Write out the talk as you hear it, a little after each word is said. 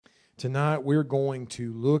Tonight we're going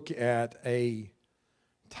to look at a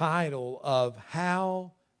title of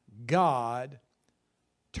how God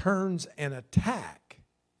turns an attack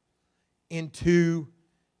into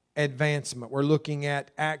advancement. We're looking at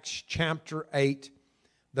Acts chapter 8,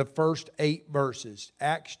 the first 8 verses.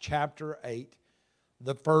 Acts chapter 8,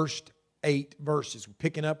 the first 8 verses. We're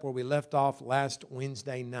picking up where we left off last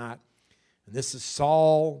Wednesday night. And this is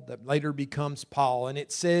Saul that later becomes Paul. And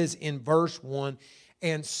it says in verse 1,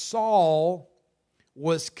 and Saul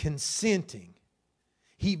was consenting.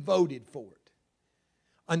 He voted for it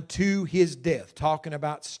unto his death, talking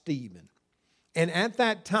about Stephen. And at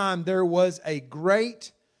that time there was a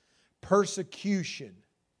great persecution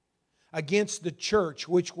against the church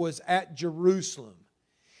which was at Jerusalem.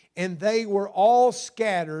 And they were all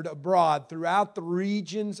scattered abroad throughout the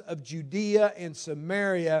regions of Judea and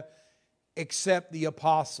Samaria, except the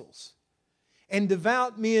apostles. And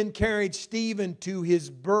devout men carried Stephen to his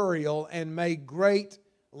burial and made great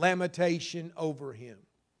lamentation over him.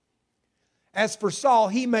 As for Saul,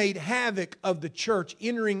 he made havoc of the church,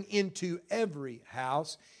 entering into every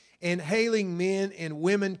house and hailing men and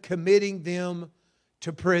women, committing them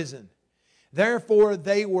to prison. Therefore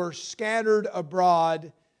they were scattered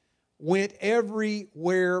abroad, went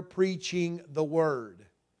everywhere preaching the word.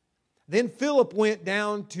 Then Philip went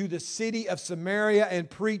down to the city of Samaria and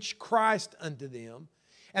preached Christ unto them.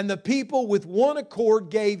 And the people with one accord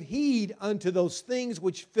gave heed unto those things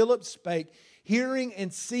which Philip spake, hearing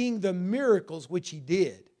and seeing the miracles which he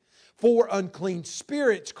did. For unclean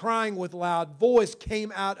spirits, crying with loud voice,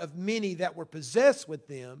 came out of many that were possessed with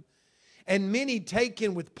them, and many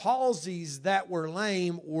taken with palsies that were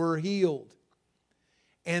lame were healed.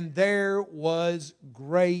 And there was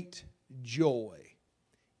great joy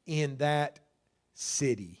in that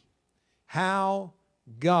city. How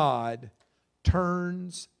God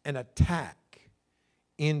turns an attack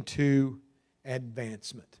into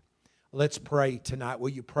advancement. Let's pray tonight. Will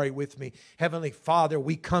you pray with me? Heavenly Father,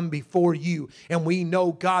 we come before you and we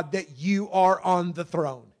know, God, that you are on the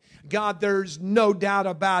throne. God, there's no doubt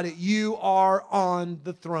about it. You are on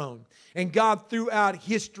the throne. And God, throughout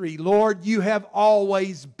history, Lord, you have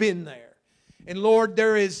always been there. And Lord,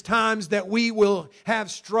 there is times that we will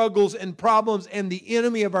have struggles and problems, and the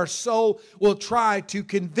enemy of our soul will try to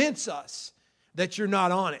convince us that you're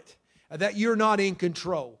not on it, that you're not in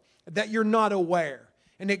control, that you're not aware,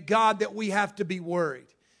 and that God, that we have to be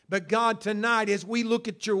worried. But God, tonight, as we look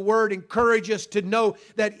at your word, encourage us to know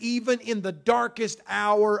that even in the darkest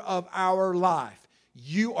hour of our life,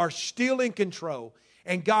 you are still in control.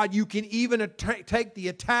 And God, you can even take the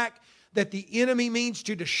attack that the enemy means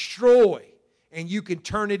to destroy, and you can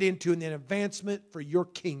turn it into an advancement for your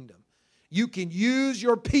kingdom. You can use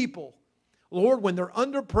your people, Lord, when they're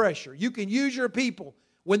under pressure. You can use your people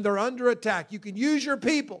when they're under attack. You can use your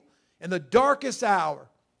people in the darkest hour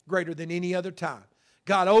greater than any other time.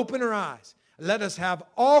 God, open our eyes. Let us have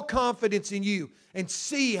all confidence in you and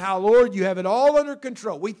see how, Lord, you have it all under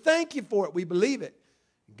control. We thank you for it. We believe it.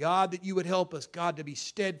 God, that you would help us, God, to be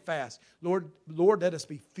steadfast. Lord, let us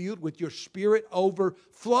be filled with your Spirit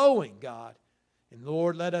overflowing, God. And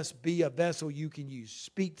Lord, let us be a vessel you can use.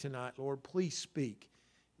 Speak tonight, Lord. Please speak.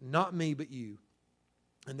 Not me, but you.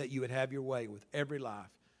 And that you would have your way with every life.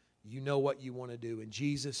 You know what you want to do. In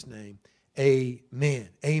Jesus' name, amen.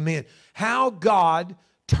 Amen. How God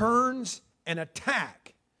turns an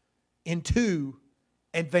attack into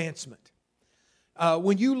advancement.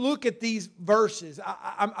 When you look at these verses,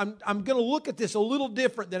 I'm going to look at this a little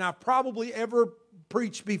different than I've probably ever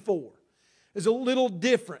preached before. It's a little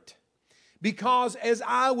different. Because as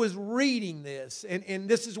I was reading this, and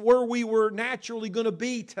this is where we were naturally going to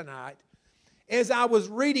be tonight, as I was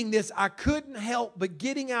reading this, I couldn't help but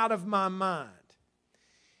getting out of my mind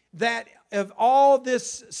that of all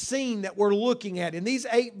this scene that we're looking at in these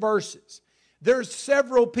 8 verses, there's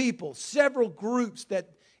several people, several groups that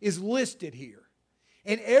is listed here.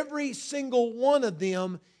 And every single one of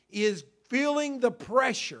them is feeling the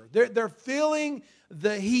pressure. They're feeling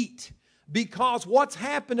the heat. Because what's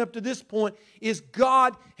happened up to this point is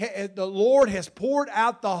God, the Lord has poured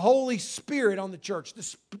out the Holy Spirit on the church.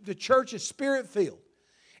 The church is Spirit-filled.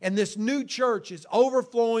 And this new church is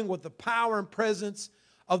overflowing with the power and presence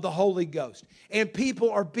of the Holy Ghost. And people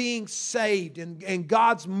are being saved, and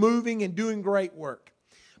God's moving and doing great work.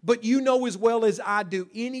 But you know as well as I do,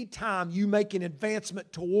 anytime you make an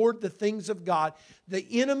advancement toward the things of God, the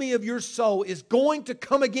enemy of your soul is going to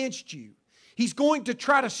come against you. He's going to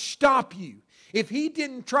try to stop you. If he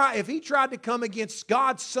tried to come against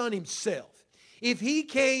God's Son himself, If he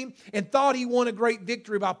came and thought he won a great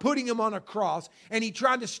victory by putting him on a cross, and he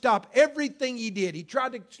tried to stop everything he did, he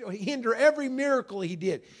tried to hinder every miracle he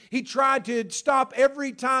did, he tried to stop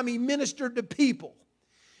every time he ministered to people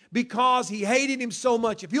because he hated him so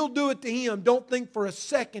much. If you'll do it to him, don't think for a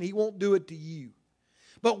second he won't do it to you.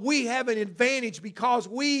 But we have an advantage because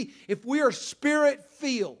if we are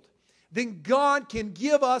Spirit-filled, then God can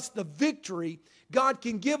give us the victory. God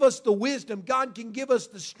can give us the wisdom. God can give us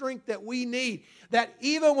the strength that we need. That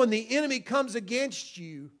even when the enemy comes against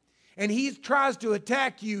you and he tries to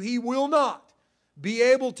attack you, he will not be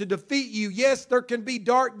able to defeat you. Yes, there can be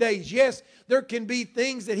dark days. Yes, there can be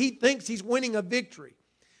things that he thinks he's winning a victory.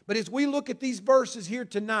 But as we look at these verses here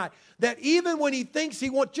tonight, that even when he thinks he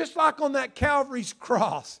won, just like on that Calvary's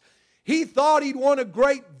cross, he thought he'd won a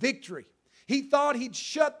great victory. He thought he'd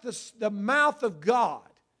shut the mouth of God.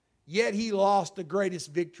 Yet he lost the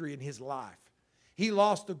greatest victory in his life. He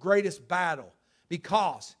lost the greatest battle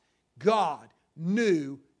because God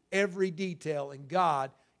knew every detail and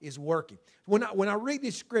God is working. When I read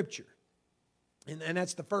this scripture, and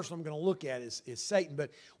that's the first one I'm going to look at is Satan.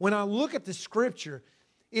 But when I look at the scripture,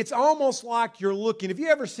 it's almost like you're looking. Have you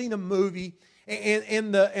ever seen a movie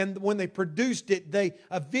and when they produced it,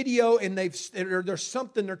 a video and there's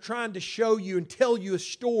something they're trying to show you and tell you a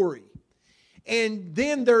story. And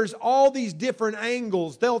then there's all these different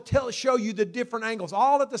angles. They'll show you the different angles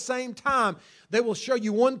all at the same time. They will show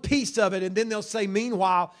you one piece of it, and then they'll say,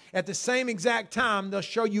 meanwhile, at the same exact time, they'll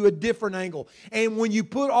show you a different angle. And when you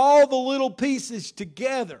put all the little pieces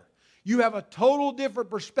together, you have a total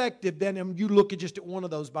different perspective than you look at just at one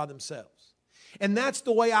of those by themselves. And that's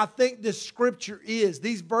the way I think this scripture is.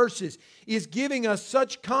 These verses is giving us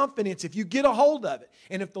such confidence if you get a hold of it.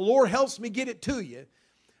 And if the Lord helps me get it to you,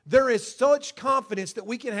 there is such confidence that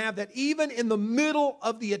we can have that even in the middle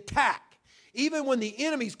of the attack, even when the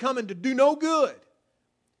enemy's coming to do no good,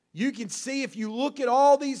 you can see if you look at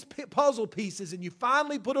all these puzzle pieces and you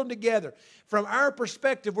finally put them together, from our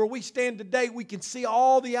perspective where we stand today, we can see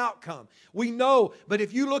all the outcome. We know, but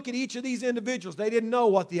if you look at each of these individuals, they didn't know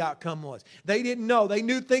what the outcome was. They didn't know. They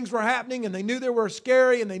knew things were happening and they knew they were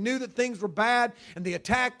scary and they knew that things were bad and the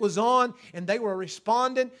attack was on and they were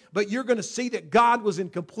responding. But you're going to see that God was in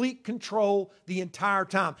complete control the entire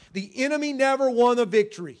time. The enemy never won a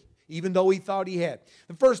victory, even though he thought he had.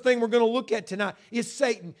 The first thing we're going to look at tonight is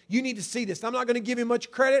Satan. You need to see this. I'm not going to give him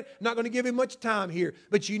much credit. I'm not going to give him much time here.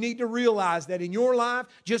 But you need to realize that in your life,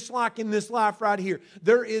 just like in this life right here,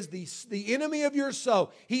 there is the enemy of your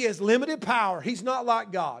soul. He has limited power. He's not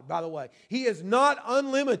like God, by the way. He is not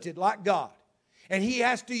unlimited like God. And he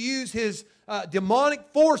has to use his demonic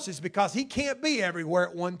forces because he can't be everywhere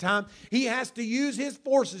at one time. He has to use his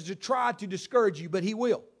forces to try to discourage you, but he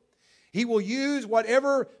will. He will use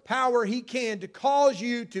whatever power he can to cause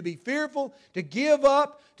you to be fearful, to give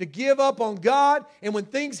up on God. And when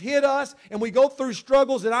things hit us and we go through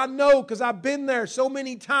struggles, and I know because I've been there so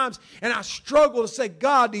many times, and I struggle to say,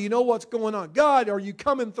 God, do you know what's going on? God, are you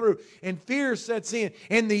coming through? And fear sets in.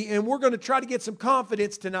 And we're going to try to get some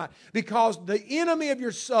confidence tonight because the enemy of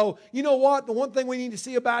your soul, you know what? The one thing we need to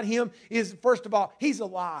see about him is, first of all, he's a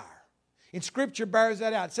liar. And Scripture bears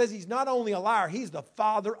that out. It says he's not only a liar, he's the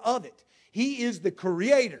father of it. He is the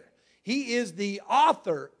creator. He is the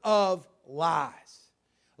author of lies.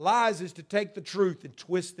 Lies is to take the truth and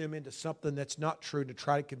twist them into something that's not true to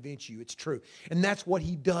try to convince you it's true. And that's what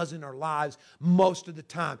he does in our lives most of the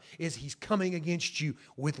time, is he's coming against you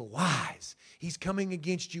with lies. He's coming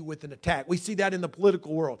against you with an attack. We see that in the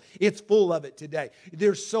political world. It's full of it today.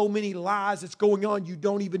 There's so many lies that's going on. You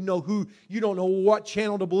don't even know who. You don't know what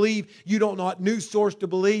channel to believe. You don't know what news source to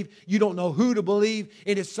believe. You don't know who to believe.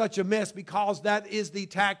 It is such a mess because that is the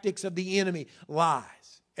tactics of the enemy. Lies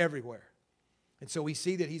everywhere. And so we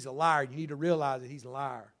see that he's a liar. You need to realize that he's a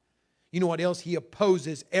liar. You know what else? He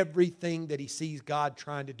opposes everything that he sees God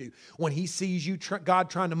trying to do. When he sees God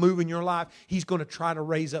trying to move in your life, he's going to try to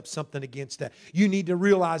raise up something against that. You need to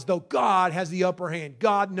realize, though, God has the upper hand.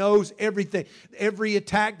 God knows everything. Every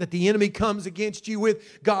attack that the enemy comes against you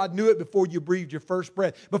with, God knew it before you breathed your first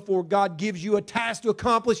breath. Before God gives you a task to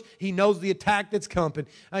accomplish, he knows the attack that's coming.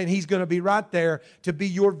 And he's going to be right there to be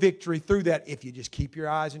your victory through that if you just keep your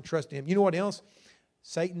eyes and trust in him. You know what else?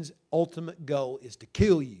 Satan's ultimate goal is to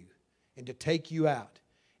kill you and to take you out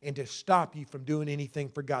and to stop you from doing anything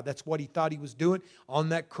for God. That's what he thought he was doing on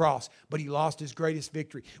that cross, but he lost his greatest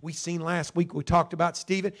victory. We seen last week, we talked about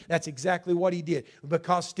Stephen. That's exactly what he did.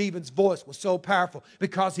 Because Stephen's voice was so powerful,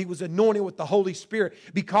 because he was anointed with the Holy Spirit,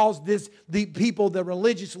 because the people, the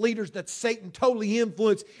religious leaders that Satan totally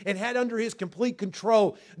influenced and had under his complete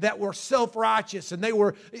control, that were self-righteous and they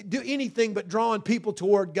were do anything but drawing people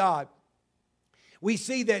toward God. We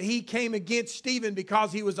see that he came against Stephen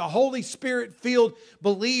because he was a Holy Spirit-filled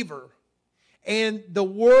believer. And the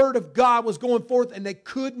Word of God was going forth, and they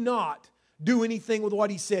could not do anything with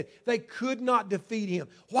what he said. They could not defeat him.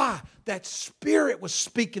 Why? That Spirit was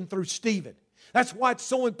speaking through Stephen. That's why it's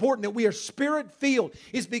so important that we are Spirit-filled,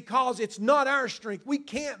 is because it's not our strength. We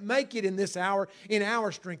can't make it in this hour in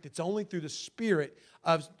our strength. It's only through the Spirit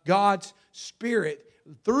of God's Spirit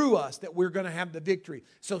through us that we're going to have the victory.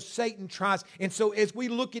 So Satan tries. And so as we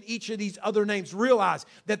look at each of these other names, realize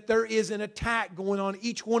that there is an attack going on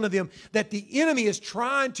each one of them that the enemy is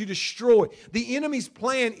trying to destroy. The enemy's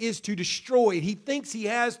plan is to destroy it. He thinks he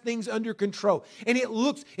has things under control. And it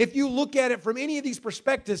looks, if you look at it from any of these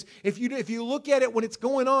perspectives, if you look at it when it's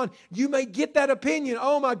going on, you may get that opinion,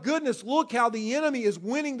 oh my goodness, look how the enemy is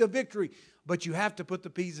winning the victory. But you have to put the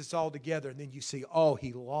pieces all together, and then you see, oh,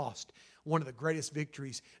 he lost one of the greatest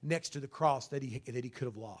victories next to the cross that he could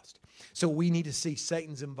have lost. So we need to see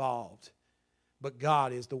Satan's involved, but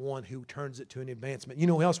God is the one who turns it to an advancement. You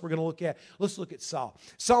know who else we're going to look at? Let's look at Saul.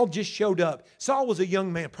 Saul just showed up. Saul was a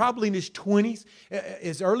young man, probably in his 20s,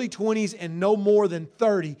 his early 20s, and no more than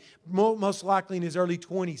 30, most likely in his early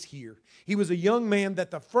 20s here. He was a young man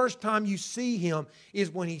that the first time you see him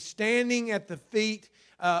is when he's standing at the feet,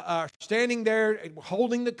 standing there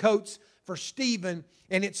holding the coats for Stephen.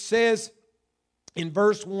 And it says in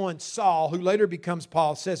verse 1, Saul, who later becomes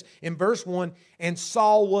Paul, says in verse 1, and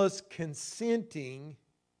Saul was consenting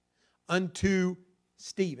unto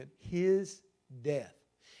Stephen, his death.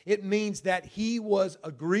 It means that he was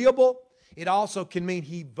agreeable. It also can mean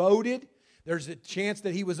he voted. There's a chance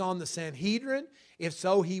that he was on the Sanhedrin. If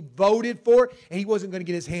so, he voted for it, and he wasn't going to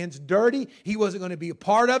get his hands dirty. He wasn't going to be a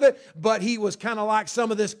part of it, but he was kind of like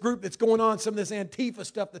some of this group that's going on, some of this Antifa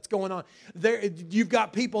stuff that's going on. There, you've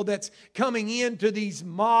got people that's coming into these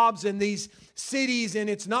mobs and these cities, and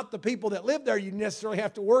it's not the people that live there you necessarily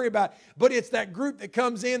have to worry about, but it's that group that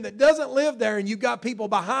comes in that doesn't live there, and you've got people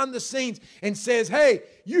behind the scenes and says, hey,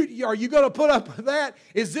 are you going to put up with that?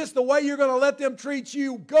 Is this the way you're going to let them treat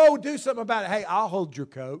you? Go do something about it. Hey, I'll hold your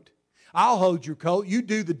coat. I'll hold your coat. You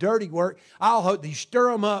do the dirty work. You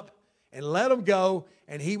stir them up and let them go.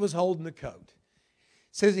 And he was holding the coat. It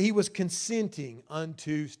says he was consenting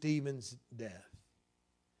unto Stephen's death.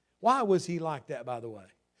 Why was he like that, by the way?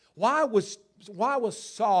 Why was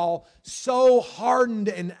Saul so hardened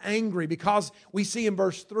and angry? Because we see in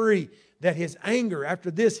verse 3 that his anger,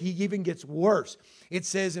 after this, he even gets worse. It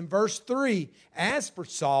says in verse 3, as for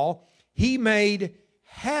Saul, he made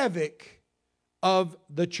havoc of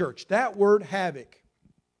the church. That word havoc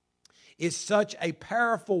is such a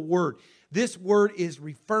powerful word. This word is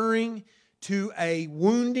referring to a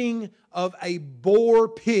wounding of a boar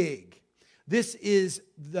pig. This is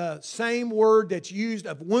the same word that's used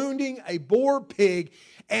of wounding a boar pig,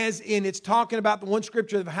 as in it's talking about the one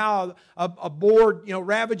scripture of how a boar,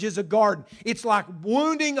 ravages a garden. It's like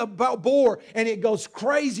wounding a boar, and it goes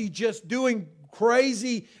crazy, just doing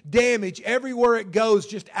crazy damage everywhere it goes,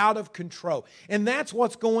 just out of control. And that's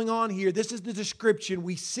what's going on here. This is the description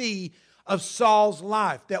we see of Saul's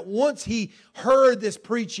life. That once he heard this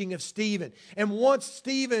preaching of Stephen, and once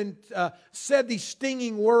Stephen said these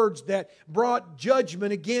stinging words that brought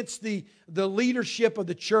judgment against the leadership of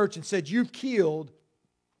the church and said, you've killed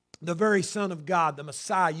the very Son of God, the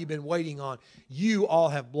Messiah you've been waiting on. You all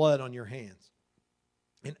have blood on your hands.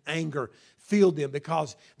 And anger filled them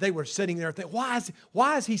because they were sitting there thinking,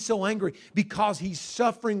 why is he so angry? Because he's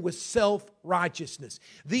suffering with self-righteousness.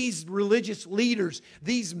 These religious leaders,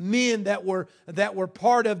 these men that were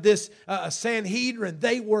part of this Sanhedrin,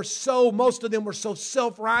 most of them were so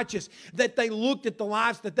self-righteous that they looked at the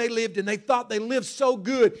lives that they lived and they thought they lived so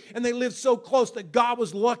good and they lived so close that God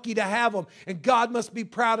was lucky to have them and God must be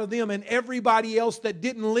proud of them. And everybody else that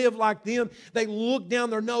didn't live like them, they looked down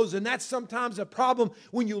their nose. And that's sometimes a problem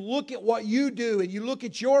when you look at what you do and you look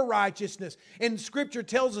at your righteousness. And Scripture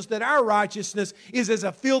tells us that our righteousness is as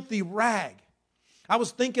a filthy rag. I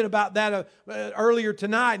was thinking about that earlier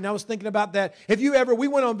tonight, and I was thinking about that. We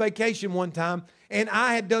went on vacation one time, and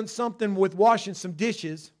I had done something with washing some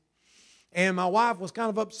dishes, and my wife was kind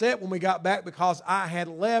of upset when we got back because I had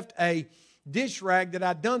left a dish rag that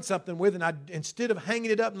I'd done something with, and instead of hanging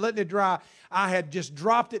it up and letting it dry, I had just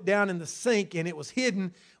dropped it down in the sink, and it was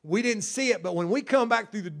hidden. We didn't see it, but when we come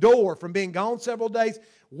back through the door from being gone several days,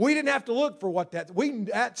 we didn't have to look for what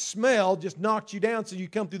that smell just knocked you down so you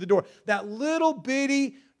come through the door. That little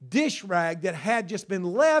bitty dish rag that had just been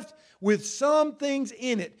left with some things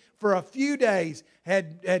in it for a few days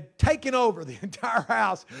had taken over the entire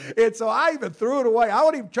house. And so I even threw it away. I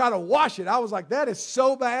wouldn't even try to wash it. I was like, that is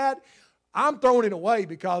so bad. I'm throwing it away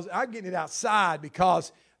because I'm getting it outside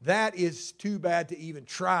because That is too bad to even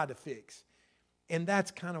try to fix. And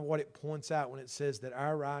that's kind of what it points out when it says that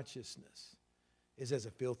our righteousness is as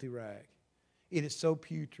a filthy rag. It is so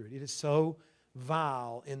putrid. It is so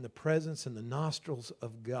vile in the presence and the nostrils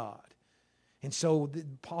of God. And so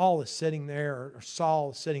Paul is sitting there, or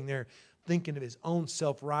Saul is sitting there, thinking of his own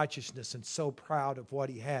self-righteousness and so proud of what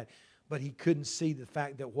he had. But he couldn't see the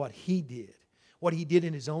fact that what he did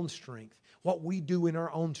in his own strength, what we do in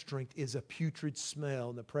our own strength is a putrid smell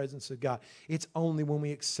in the presence of God. It's only when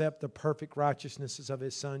we accept the perfect righteousnesses of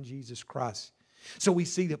His Son, Jesus Christ. So we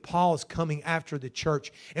see that Paul is coming after the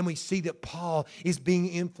church, and we see that Paul is being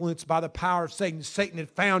influenced by the power of Satan. Satan had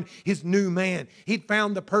found his new man. He'd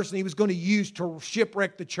found the person he was going to use to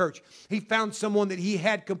shipwreck the church. He found someone that he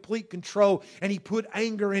had complete control, and he put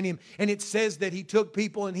anger in him. And it says that he took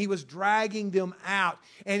people and he was dragging them out,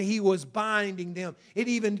 and he was binding them. It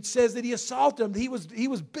even says that he assaulted them. He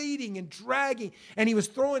was beating and dragging, and he was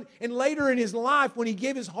throwing. And later in his life, when he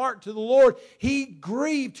gave his heart to the Lord, he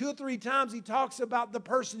grieved 2 or 3 times. He talks about the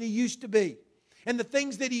person he used to be and the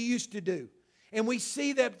things that he used to do. And we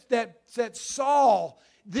see that Saul,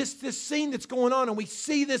 this scene that's going on, and we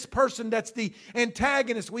see this person that's the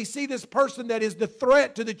antagonist. We see this person that is the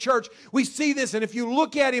threat to the church. We see this, and if you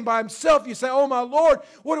look at him by himself, you say, oh my Lord,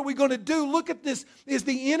 what are we going to do? Look at this. Is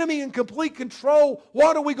the enemy in complete control?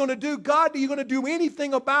 What are we going to do? God, are you going to do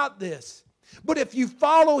anything about this? But if you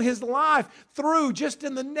follow his life through just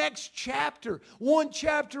in the next chapter, 1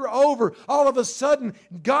 chapter over, all of a sudden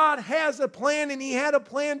God has a plan, and he had a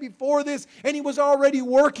plan before this, and he was already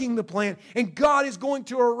working the plan. And God is going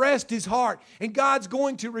to arrest his heart, and God's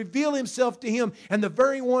going to reveal himself to him, and the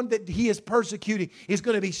very one that he is persecuting is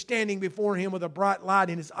going to be standing before him with a bright light,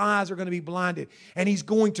 and his eyes are going to be blinded, and he's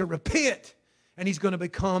going to repent. And he's going to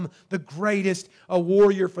become the greatest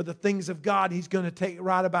warrior for the things of God. He's going to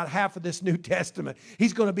write about half of this New Testament.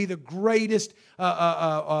 He's going to be the greatest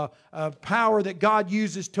power that God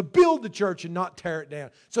uses to build the church and not tear it down.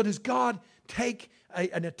 So does God take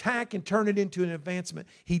an attack and turn it into an advancement?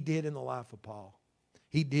 He did in the life of Paul.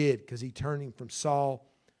 He did, because he turned him from Saul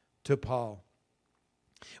to Paul.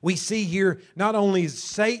 We see here, not only is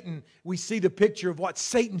Satan, we see the picture of what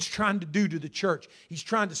Satan's trying to do to the church. He's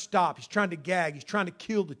trying to stop. He's trying to gag. He's trying to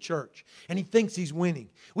kill the church. And he thinks he's winning.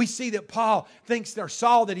 We see that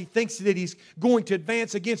Saul, that he thinks that he's going to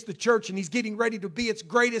advance against the church, and he's getting ready to be its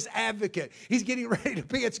greatest advocate. He's getting ready to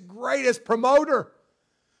be its greatest promoter.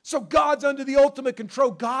 So God's under the ultimate control.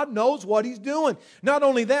 God knows what he's doing. Not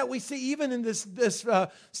only that, we see even in this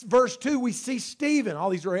verse 2, we see Stephen. All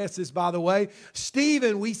these are S's, by the way.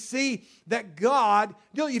 Stephen, we see that God,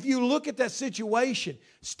 if you look at that situation,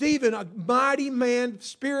 Stephen, a mighty man,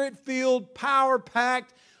 spirit-filled,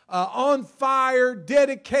 power-packed, on fire,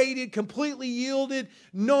 dedicated, completely yielded,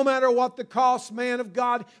 no matter what the cost, man of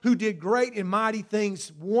God, who did great and mighty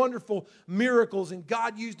things, wonderful miracles, and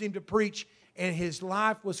God used him to preach. And his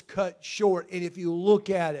life was cut short. And if you look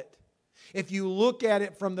at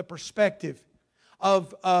it from the perspective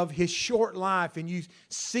of his short life, and you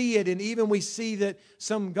see it, and even we see that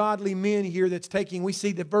some godly men here we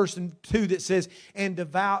see the verse 2 that says, and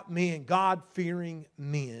devout men, God-fearing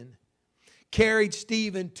men, carried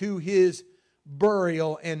Stephen to his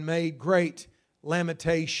burial and made great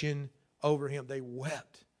lamentation over him. They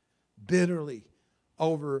wept bitterly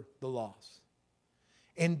over the loss.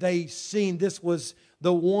 And they seen this was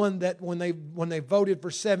the one that when they voted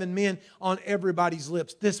for 7 men, on everybody's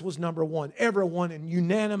lips, this was number one. Everyone in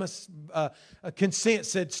unanimous consent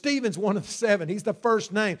said, Stephen's one of the 7. He's the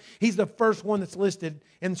first name. He's the first one that's listed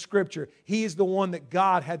in Scripture. He is the one that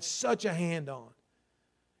God had such a hand on.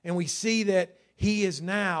 And we see that he is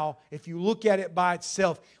now, if you look at it by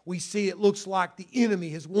itself, we see it looks like the enemy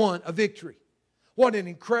has won a victory. What an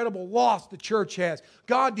incredible loss the church has.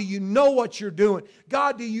 God, do you know what you're doing?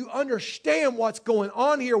 God, do you understand what's going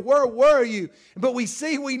on here? Where were you? But we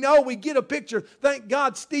know, we get a picture. Thank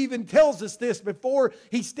God Stephen tells us this before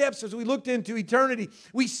he steps, as we looked into eternity.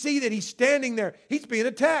 We see that he's standing there. He's being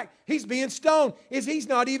attacked. He's being stoned. He's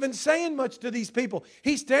not even saying much to these people.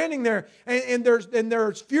 He's standing there, and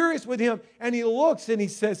they're furious with him. And he looks and he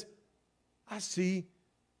says, I see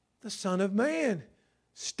the Son of Man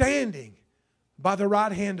standing by the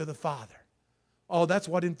right hand of the Father. Oh, that's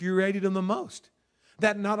what infuriated him the most.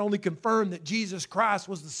 That not only confirmed that Jesus Christ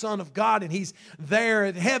was the Son of God and he's there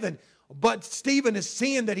in heaven, but Stephen is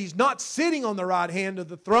seeing that he's not sitting on the right hand of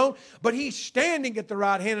the throne, but he's standing at the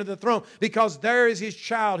right hand of the throne, because there is his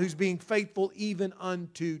child who's being faithful even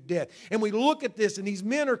unto death. And we look at this, and these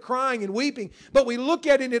men are crying and weeping, but we look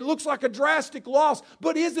at it and it looks like a drastic loss.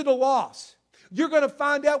 But is it a loss? You're going to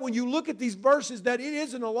find out when you look at these verses that it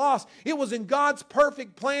isn't a loss. It was in God's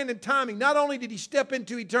perfect plan and timing. Not only did he step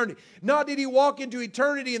into eternity, not did he walk into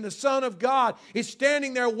eternity and the Son of God is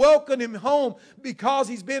standing there welcoming him home because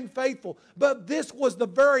he's been faithful. But this was the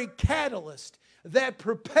very catalyst that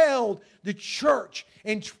propelled the church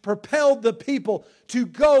and propelled the people to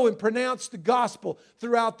go and pronounce the gospel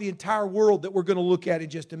throughout the entire world that we're going to look at in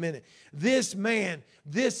just a minute. This man,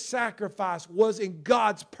 this sacrifice was in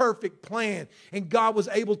God's perfect plan, and God was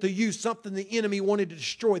able to use something the enemy wanted to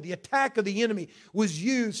destroy. The attack of the enemy was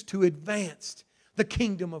used to advance the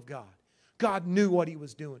kingdom of God. God knew what he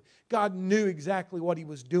was doing. God knew exactly what he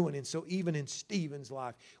was doing. And so even in Stephen's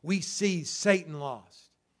life, we see Satan lost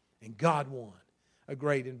and God won a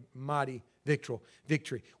great and mighty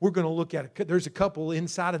victory. We're going to look at it. There's a couple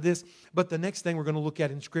inside of this, but the next thing we're going to look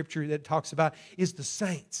at in Scripture that talks about is the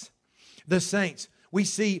saints. The saints. We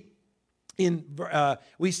see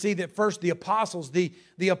that first the apostles.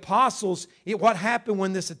 The apostles. What happened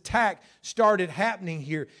when this attack started happening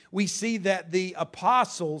here? We see that the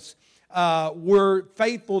apostles were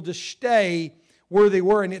faithful to stay where they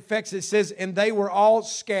were. And in fact, it says, and they were all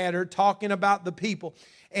scattered, talking about the people.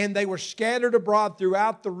 And they were scattered abroad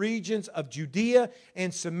throughout the regions of Judea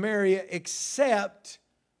and Samaria, except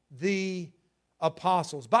the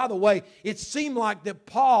apostles. By the way, it seemed like that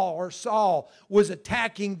Paul or Saul was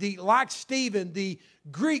attacking like Stephen, the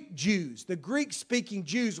Greek Jews. The Greek-speaking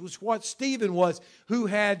Jews was what Stephen was, who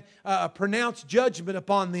had pronounced judgment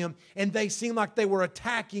upon them, and they seemed like they were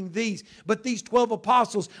attacking these. But these 12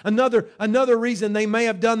 apostles, another reason they may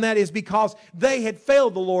have done that is because they had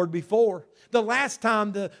failed the Lord before. The last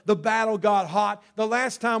time the battle got hot, the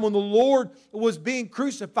last time when the Lord was being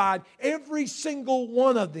crucified, every single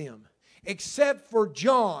one of them, except for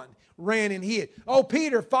John, ran and hid. Oh,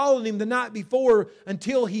 Peter followed him the night before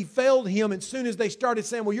until he failed him. And as soon as they started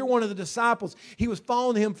saying, well, you're one of the disciples, he was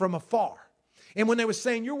following him from afar. And when they were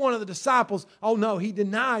saying, you're one of the disciples, oh no, he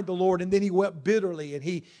denied the Lord, and then he wept bitterly, and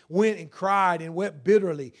he went and cried and wept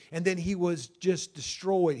bitterly, and then he was just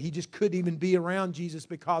destroyed. He just couldn't even be around Jesus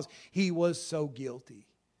because he was so guilty.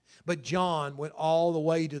 But John went all the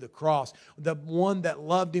way to the cross. The one that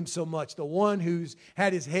loved him so much, the one who's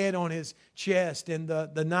had his head on his chest and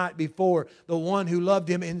the night before, the one who loved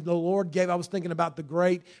him, and the Lord gave. I was thinking about the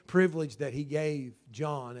great privilege that he gave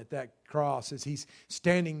John at that cross as he's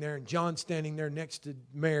standing there, and John standing there next to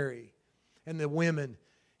Mary and the women.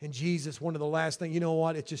 And Jesus, one of the last things, you know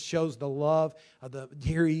what? It just shows the love of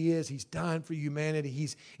here he is. He's dying for humanity.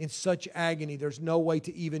 He's in such agony. There's no way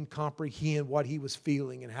to even comprehend what he was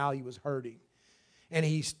feeling and how he was hurting.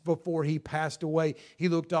 And before he passed away, he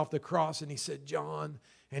looked off the cross and he said, John,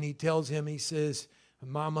 and he tells him, he says,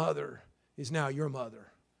 my mother is now your mother.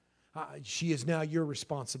 She is now your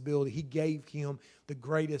responsibility. He gave him the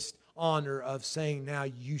greatest honor of saying, now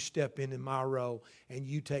you step in my role and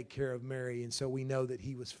you take care of Mary. And so we know that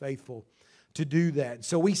he was faithful to do that. And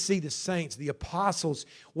so we see the saints, the apostles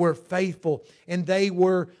were faithful, and they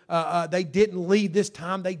didn't leave this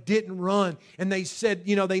time. They didn't run. And they said,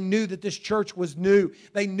 they knew that this church was new.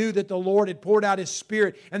 They knew that the Lord had poured out his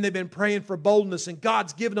Spirit, and they've been praying for boldness, and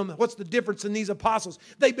God's given them. What's the difference in these apostles?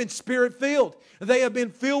 They've been Spirit-filled. They have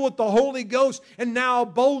been filled with the Holy Ghost, and now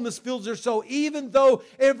boldness fills their soul. Even though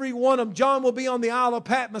every one of them, John will be on the Isle of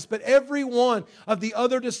Patmos, but every one of the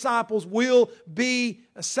other disciples will be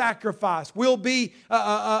sacrificed, will be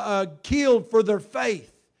killed for their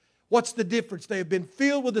faith. What's the difference? They have been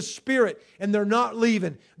filled with the Spirit, and they're not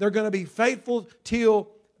leaving. They're going to be faithful till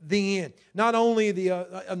the end. Not only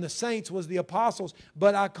the saints was the apostles,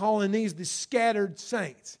 but I call in these the scattered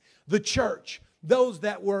saints, the church. Those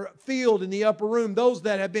that were filled in the upper room, those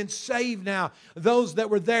that have been saved now, those that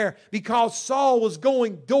were there, because Saul was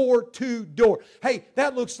going door to door. Hey,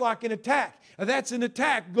 that looks like an attack. That's an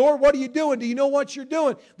attack. Lord, what are you doing? Do you know what you're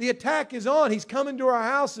doing? The attack is on. He's coming to our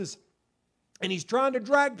houses, and he's trying to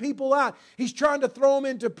drag people out. He's trying to throw them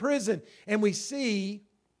into prison. And we see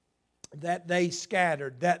that they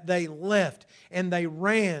scattered, that they left, and they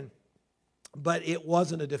ran. But it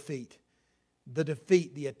wasn't a defeat.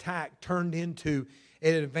 The attack turned into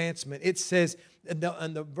an advancement. It says in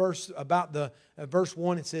the verse about verse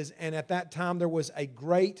 1, it says, and at that time there was a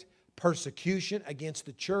great persecution against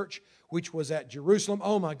the church which was at Jerusalem.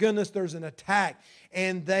 Oh my goodness, there's an attack.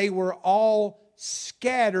 And they were all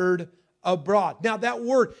scattered abroad. Now that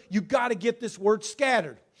word, you've got to get this word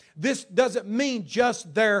scattered. This doesn't mean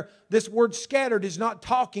just this word scattered is not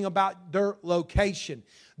talking about their location.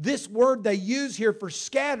 This word they use here for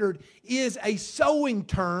scattered is a sowing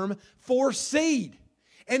term for seed.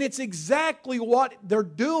 And it's exactly what they're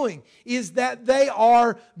doing, is that they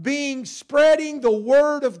are spreading the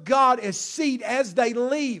Word of God as seed as they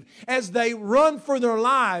leave, as they run for their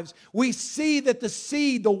lives. We see that the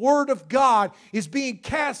seed, the Word of God, is being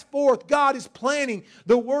cast forth. God is planting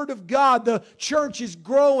the Word of God. The church is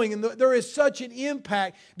growing, and there is such an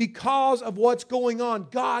impact because of what's going on.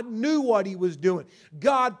 God knew what He was doing.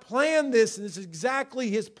 God planned this, and this is exactly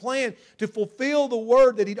His plan to fulfill the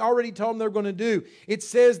Word that He'd already told them they're going to do. It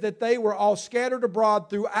says that they were all scattered abroad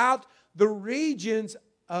throughout the regions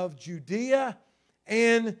of Judea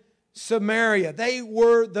and Samaria. They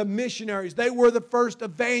were the missionaries. They were the first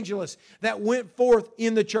evangelists that went forth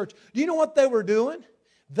in the church. Do you know what they were doing?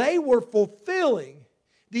 They were fulfilling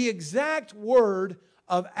the exact word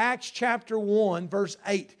of Acts chapter 1, verse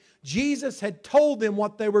 8. Jesus had told them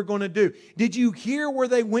what they were going to do. Did you hear where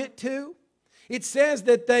they went to? It says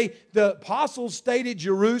that the apostles stayed at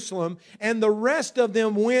Jerusalem, and the rest of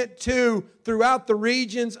them went throughout the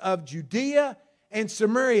regions of Judea and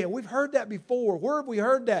Samaria. We've heard that before. Where have we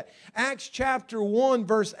heard that? Acts chapter 1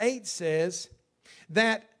 verse 8 says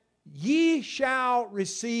that ye shall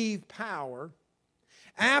receive power.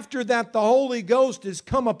 After that, the Holy Ghost is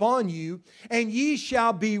come upon you, and ye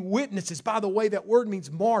shall be witnesses. By the way, that word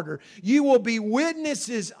means martyr. You will be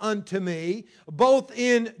witnesses unto me, both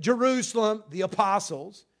in Jerusalem, the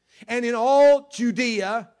apostles, and in all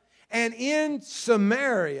Judea, and in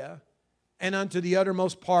Samaria, and unto the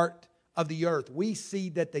uttermost part of the earth. We see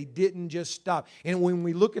that they didn't just stop. And when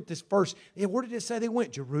we look at this verse, where did it say they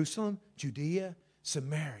went? Jerusalem, Judea,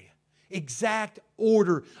 Samaria. Exact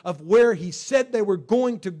order of where He said they were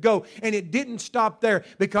going to go. And it didn't stop there,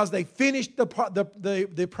 because they finished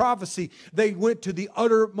the prophecy. They went to the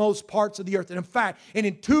uttermost parts of the earth. And in fact,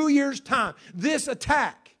 in 2 years' time, this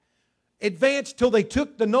attack advanced till they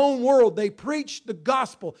took the known world. They preached the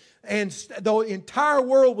gospel, and the entire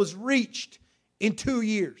world was reached in 2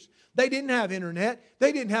 years. They didn't have internet.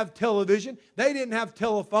 They didn't have television. They didn't have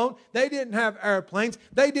telephone. They didn't have airplanes.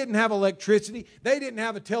 They didn't have electricity. They didn't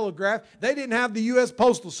have a telegraph. They didn't have the U.S.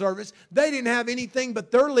 Postal Service. They didn't have anything but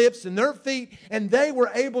their lips and their feet, and they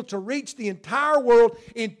were able to reach the entire world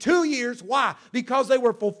in 2 years. Why? Because they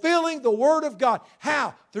were fulfilling the Word of God.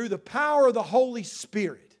 How? Through the power of the Holy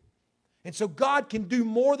Spirit. And so God can do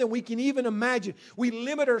more than we can even imagine. We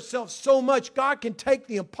limit ourselves so much. God can take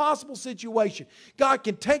the impossible situation. God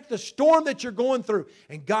can take the storm that you're going through,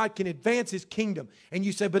 and God can advance His kingdom. And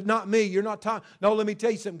you say, but not me. You're not talking. No, let me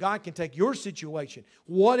tell you something. God can take your situation,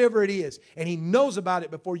 whatever it is, and He knows about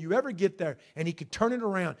it before you ever get there, and He can turn it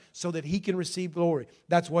around so that He can receive glory.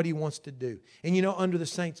 That's what He wants to do. And you know, under the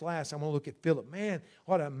saints last, I'm going to look at Philip. Man,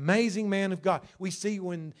 what an amazing man of God. We see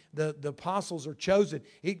when the apostles are chosen,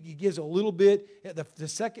 it gives a little bit, the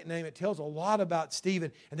second name, it tells a lot about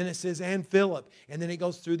Stephen, and then it says, and Philip, and then it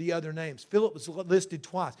goes through the other names. Philip was listed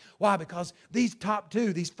twice. Why? Because these top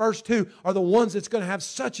two, these first two, are the ones that's going to have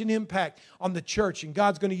such an impact on the church, and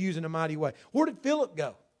God's going to use in a mighty way. Where did Philip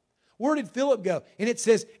go? Where did Philip go? And it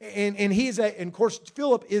says, and of course,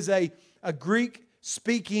 Philip is a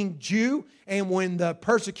Greek-speaking Jew, and when the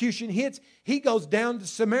persecution hits, he goes down to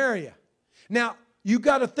Samaria. Now, you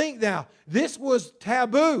got to think now, this was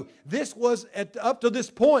taboo. This was, up to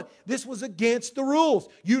this point, this was against the rules.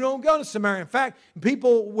 You don't go to Samaria. In fact,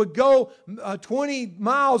 people would go 20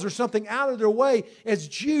 miles or something out of their way. As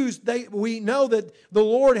Jews, we know that the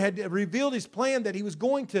Lord had revealed His plan that He's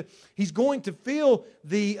going to fill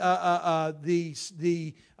the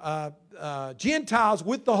Gentiles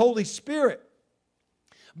with the Holy Spirit.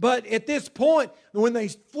 But at this point, when they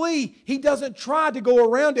flee, he doesn't try to go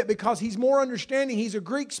around it because he's more understanding. He's a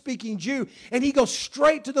Greek-speaking Jew, and he goes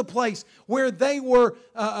straight to the place where they were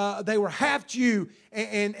half Jew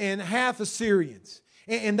and half Assyrians.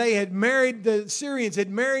 And they had married, the Syrians had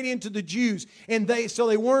married into the Jews, and so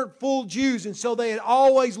they weren't full Jews, and so they had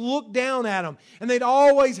always looked down at them, and they'd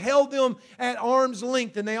always held them at arm's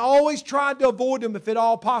length, and they always tried to avoid them if at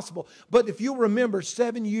all possible. But if you'll remember,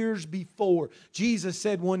 7 years before, Jesus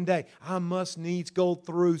said one day, I must needs go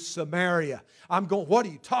through Samaria. I'm going, what are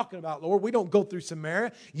you talking about, Lord? We don't go through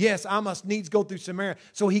Samaria. Yes, I must needs go through Samaria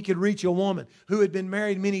so He could reach a woman who had been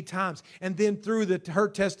married many times, and then through her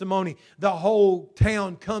testimony, the whole town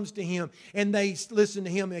comes to Him, and they listen to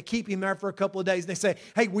Him, and they keep Him there for a couple of days. They say,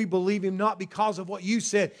 hey, we believe Him not because of what you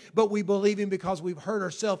said, but we believe Him because we've heard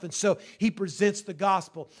ourselves. And so He presents the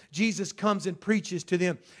gospel. Jesus comes and preaches to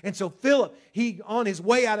them. And so Philip, on his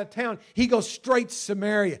way out of town, he goes straight to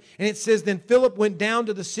Samaria. And it says, then Philip went down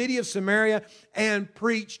to the city of Samaria and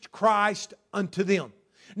preached Christ unto them.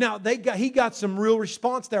 Now, he got some real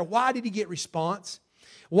response there. Why did he get response?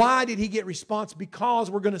 Why did he get response? Because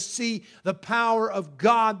we're going to see the power of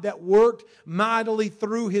God that worked mightily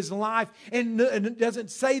through his life. And it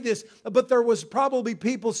doesn't say this, but there was probably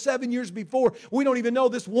people 7 years before. We don't even know.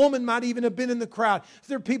 This woman might even have been in the crowd.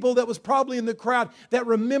 There are people that was probably in the crowd that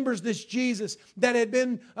remembers this Jesus, that had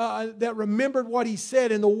been, that remembered what he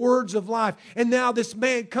said in the words of life. And now this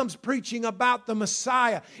man comes preaching about the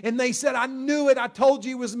Messiah. And they said, I knew it. I told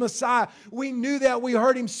you he was Messiah. We knew that. We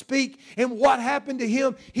heard him speak. And what happened to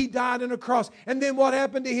him? He died on a cross. And then what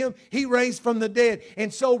happened to him? He raised from the dead.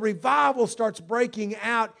 And so revival starts breaking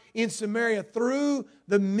out in Samaria through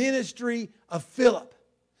the ministry of Philip.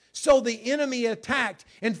 So the enemy attacked,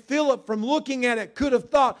 and Philip, from looking at it, could have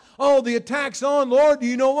thought, oh, the attack's on, Lord, do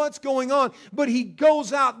you know what's going on? But he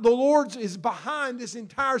goes out, the Lord is behind this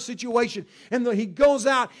entire situation, and he goes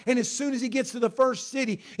out, and as soon as he gets to the first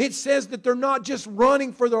city, it says that they're not just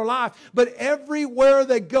running for their life, but everywhere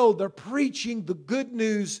they go, they're preaching the good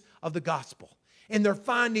news of the gospel. And they're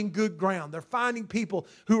finding good ground. They're finding people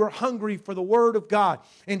who are hungry for the Word of God.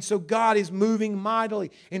 And so God is moving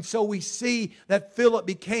mightily. And so we see that Philip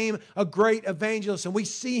became a great evangelist. And we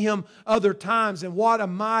see him other times. And what a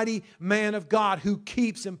mighty man of God who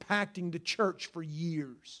keeps impacting the church for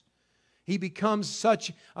years. He becomes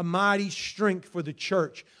such a mighty strength for the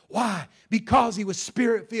church. Why? Because he was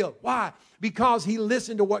Spirit-filled. Why? Because he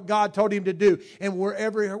listened to what God told him to do. And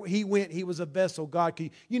wherever he went, he was a vessel. God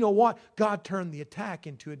could, you know what? God turned the attack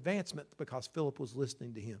into advancement because Philip was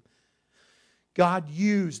listening to him. God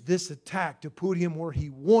used this attack to put him where he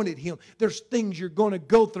wanted him. There's things you're going to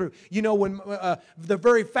go through. You know, when the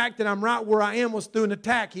very fact that I'm right where I am was through an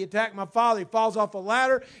attack. He attacked my father. He falls off a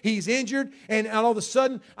ladder. He's injured. And all of a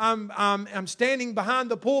sudden, I'm standing behind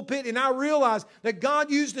the pulpit, and I realize that God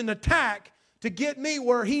used an attack to get me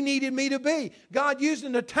where he needed me to be. God used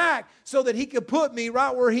an attack so that he could put me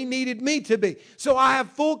right where he needed me to be. So I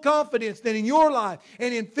have full confidence that in your life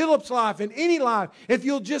and in Philip's life and any life, if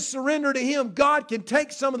you'll just surrender to him, God can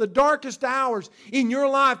take some of the darkest hours in your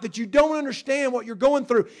life that you don't understand what you're going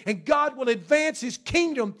through, and God will advance his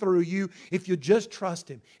kingdom through you if you just trust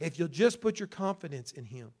him, if you'll just put your confidence in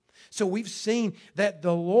him. So we've seen that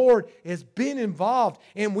the Lord has been involved,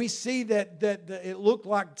 and we see that it looked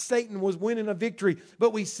like Satan was winning a victory,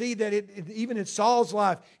 but we see that even in Saul's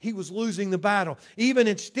life, he was losing the battle. Even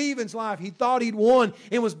in Stephen's life, he thought he'd won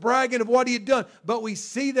and was bragging of what he had done, but we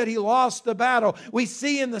see that he lost the battle. We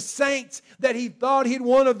see in the saints that he thought he'd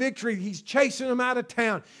won a victory. He's chasing them out of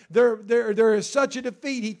town. There is such a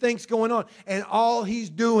defeat he thinks going on, and all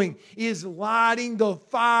he's doing is lighting the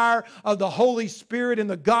fire of the Holy Spirit and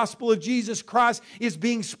the gospel of Jesus Christ is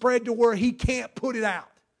being spread to where he can't put it out.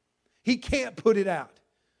 He can't put it out.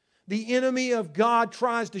 The enemy of God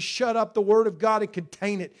tries to shut up the Word of God and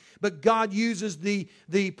contain it. But God uses the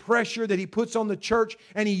pressure that he puts on the church,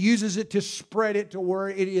 and he uses it to spread it to where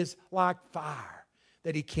it is like fire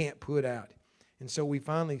that he can't put out. And so we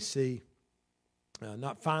finally see,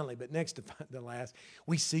 not finally, but next to the last,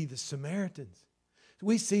 we see the Samaritans.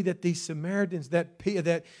 We see that these Samaritans that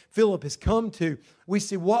Philip has come to, we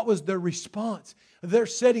see what was their response. They're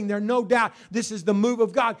sitting there, no doubt. This is the move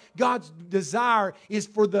of God. God's desire is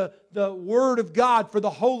for the Word of God, for the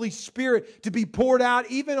Holy Spirit to be poured out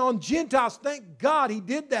even on Gentiles. Thank God he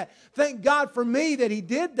did that. Thank God for me that he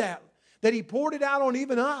did that he poured it out on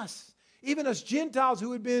even us Gentiles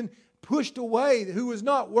who had been pushed away, who was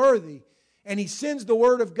not worthy. And he sends the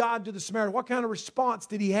Word of God to the Samaritans. What kind of response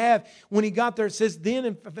did he have when he got there? It says,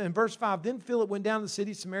 then in verse 5, then Philip went down to the city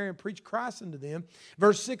of Samaria and preached Christ unto them.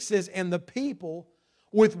 Verse 6 says, and the people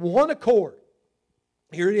with one accord.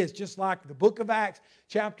 Here it is, just like the book of Acts,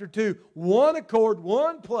 chapter 2. One accord,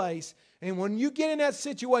 one place. And when you get in that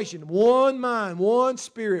situation, one mind, one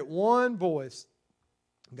spirit, one voice,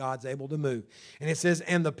 God's able to move. And it says,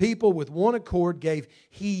 and the people with one accord gave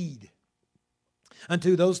heed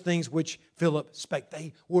unto those things which Philip spake.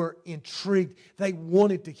 They were intrigued. They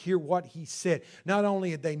wanted to hear what he said. Not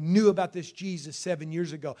only had they knew about this Jesus 7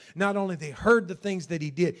 years ago, not only they heard the things that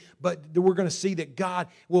he did, but we're going to see that God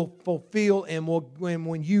will fulfill, and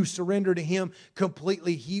when you surrender to him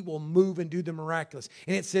completely, he will move and do the miraculous.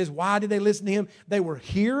 And it says, why did they listen to him? They were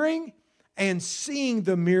hearing and seeing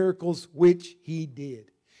the miracles which he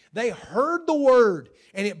did. They heard the word,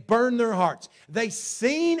 and it burned their hearts. They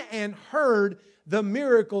seen and heard the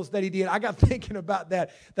miracles that he did. I got thinking about that.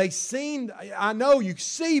 I know you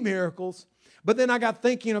see miracles, but then I got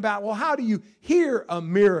thinking about, well, how do you hear a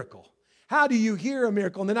miracle? How do you hear a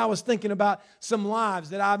miracle? And then I was thinking about some lives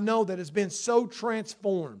that I know that has been so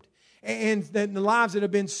transformed, and the lives that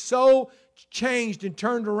have been so changed and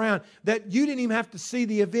turned around, that you didn't even have to see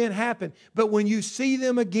the event happen. But when you see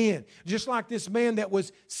them again, just like this man that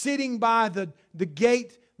was sitting by the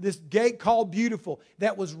gate, this gate called Beautiful,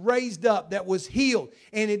 that was raised up, that was healed.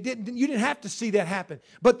 And you didn't have to see that happen.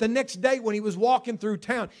 But the next day when he was walking through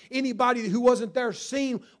town, anybody who wasn't there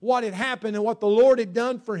seen what had happened and what the Lord had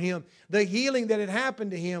done for him, the healing that had happened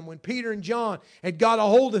to him when Peter and John had got a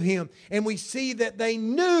hold of him. And we see that they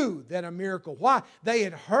knew that a miracle. Why? They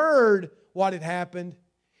had heard what had happened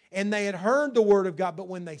and they had heard the Word of God. But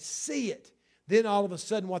when they see it, then all of a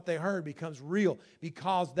sudden what they heard becomes real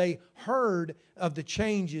because they heard of the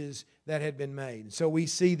changes that had been made. And so we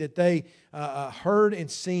see that they heard and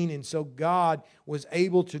seen, and so God was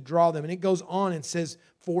able to draw them. And it goes on and says,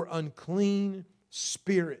 for unclean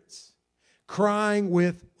spirits, crying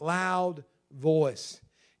with loud voice,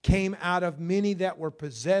 came out of many that were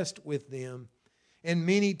possessed with them, and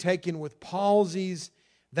many taken with palsies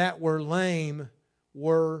that were lame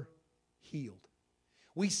were healed.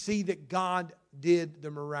 We see that God did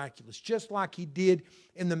the miraculous, just like He did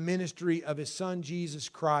in the ministry of His Son Jesus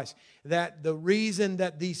Christ. That the reason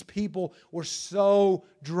that these people were so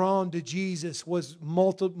drawn to Jesus was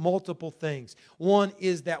multiple things. One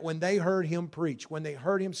is that when they heard Him preach, when they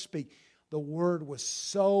heard Him speak, the Word was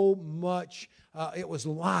so much, it was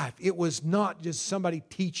life. It was not just somebody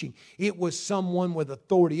teaching. It was someone with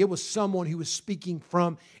authority. It was someone who was speaking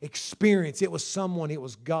from experience. It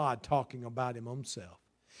was God talking about Himself.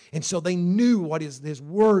 And so they knew what his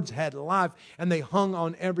words had life, and they hung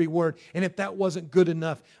on every word. And if that wasn't good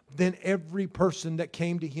enough, then every person that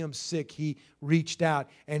came to him sick, he reached out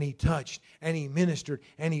and he touched and he ministered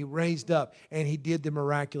and he raised up and he did the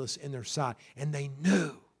miraculous in their sight. And they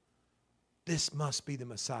knew this must be the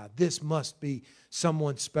Messiah. This must be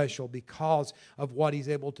someone special because of what He's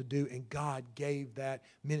able to do. And God gave that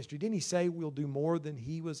ministry. Didn't He say we'll do more than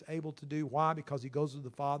He was able to do? Why? Because He goes to the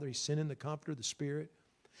Father. He's sending the Comforter, the Spirit.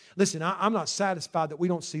 Listen, I'm not satisfied that we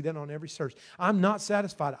don't see that on every service. I'm not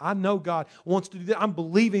satisfied. I know God wants to do that. I'm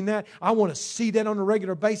believing that. I want to see that on a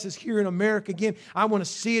regular basis here in America again. I want to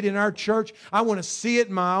see it in our church. I want to see it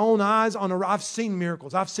in my own eyes. I've seen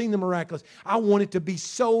miracles. I've seen the miraculous. I want it to be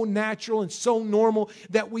so natural and so normal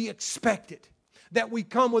that we expect it. That we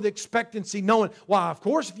come with expectancy, knowing, well, of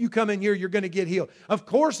course, if you come in here, you're going to get healed. Of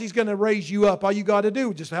course, He's going to raise you up. All you got to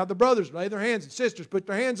do is just have the brothers lay their hands and sisters put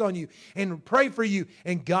their hands on you and pray for you,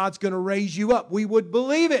 and God's going to raise you up. We would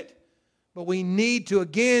believe it. But we need to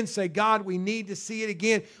again say, God, we need to see it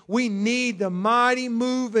again. We need the mighty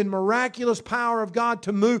move and miraculous power of God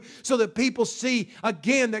to move so that people see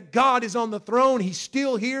again that God is on the throne. He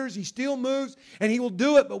still hears, He still moves, and He will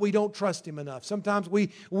do it, but we don't trust Him enough. Sometimes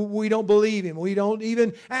we don't believe Him. We don't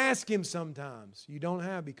even ask Him sometimes. You don't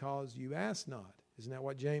have because you ask not. Isn't that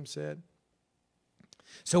what James said?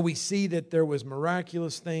 So we see that there was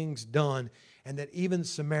miraculous things done, and that even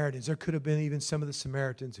Samaritans, there could have been even some of the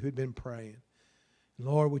Samaritans who had been praying.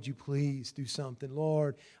 Lord, would you please do something?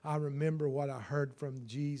 Lord, I remember what I heard from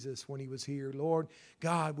Jesus when He was here. Lord,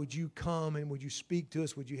 God, would you come and would you speak to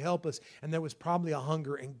us? Would you help us? And there was probably a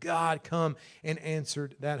hunger, and God come and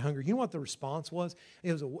answered that hunger. You know what the response was?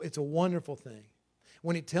 It's a wonderful thing.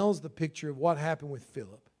 When it tells the picture of what happened with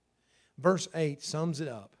Philip, verse 8 sums it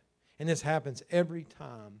up. And this happens every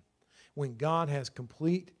time when God has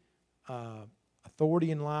complete authority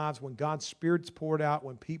in lives, when God's Spirit's poured out,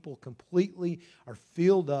 when people completely are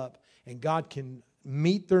filled up and God can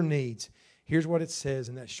meet their needs. Here's what it says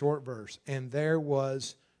in that short verse. And there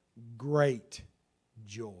was great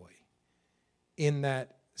joy in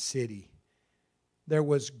that city. There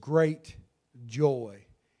was great joy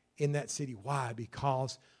in that city. Why?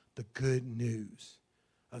 Because the good news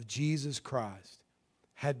of Jesus Christ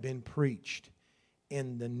had been preached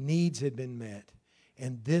and the needs had been met.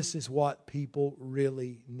 And this is what people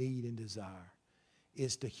really need and desire,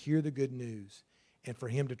 is to hear the good news and for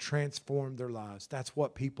Him to transform their lives. That's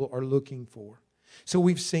what people are looking for. So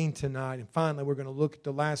we've seen tonight, and finally we're going to look at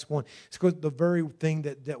the last one. It's the very thing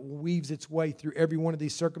that weaves its way through every one of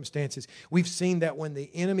these circumstances. We've seen that when the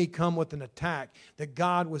enemy come with an attack, that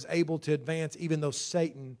God was able to advance even though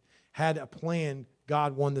Satan had a plan.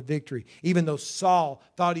 God won the victory. Even though Saul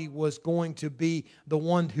thought he was going to be the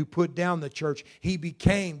one who put down the church, he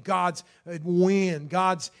became God's win.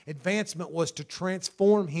 God's advancement was to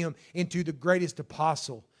transform him into the greatest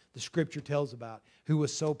apostle the Scripture tells about, who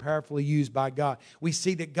was so powerfully used by God. We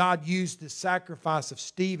see that God used the sacrifice of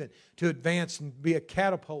Stephen to advance and be a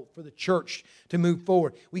catapult for the church to move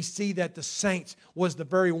forward. We see that the saints was the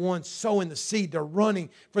very ones sowing the seed. They're running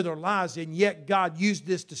for their lives, and yet God used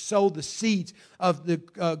this to sow the seeds of the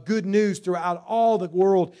good news throughout all the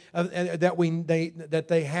world that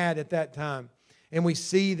they had at that time. And we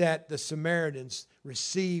see that the Samaritans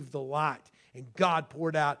received the light, and God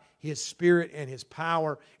poured out His Spirit and His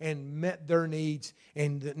power and met their needs.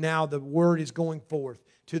 And now the word is going forth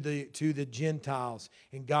to the Gentiles.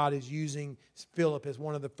 And God is using Philip as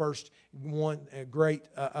one of the first great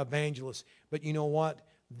evangelists. But you know what?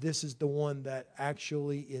 This is the one that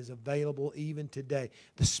actually is available even today.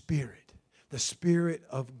 The Spirit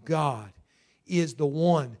of God is the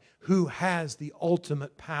one who has the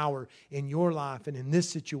ultimate power in your life and in this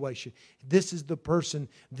situation. This is the person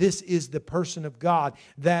of God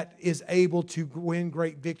that is able to win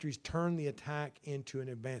great victories, turn the attack into an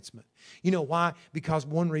advancement. You know why? Because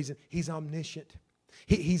one reason, He's omniscient.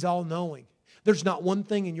 He's all-knowing. There's not one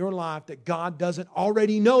thing in your life that God doesn't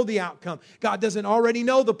already know the outcome. God doesn't already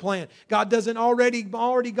know the plan. God doesn't already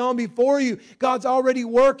gone before you. God's already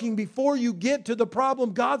working before you get to the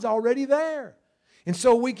problem. God's already there. And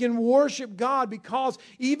so we can worship God because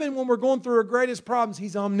even when we're going through our greatest problems,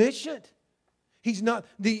 He's omniscient.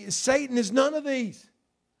 Satan is none of these.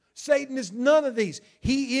 Satan is none of these.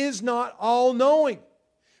 He is not all-knowing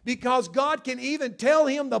because God can even tell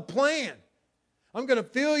him the plan. I'm going to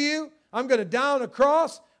fill you. I'm going to die on a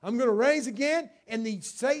cross. I'm going to raise again. And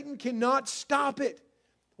Satan cannot stop it.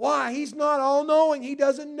 Why? He's not all-knowing. He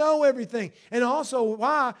doesn't know everything. And also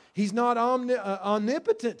why? He's not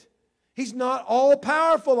omnipotent. He's not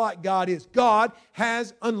all-powerful like God is. God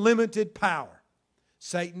has unlimited power.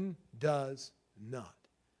 Satan does not.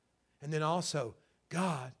 And then also,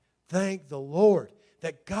 God, thank the Lord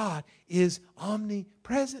that God is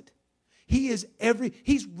omnipresent. He's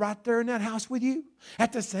right there in that house with you.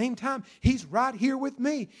 At the same time, He's right here with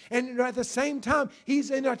me. And at the same time,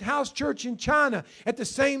 He's in a house church in China. At the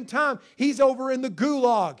same time, He's over in the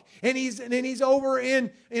Gulag. And He's over in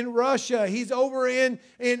Russia. He's over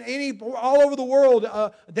all over the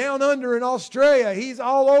world, down under in Australia. He's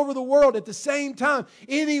all over the world. At the same time,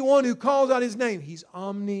 anyone who calls out His name, He's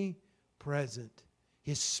omnipresent.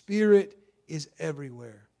 His Spirit is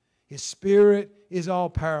everywhere. His Spirit is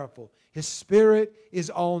all-powerful. His Spirit is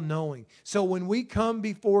all-knowing. So when we come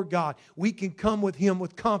before God, we can come with Him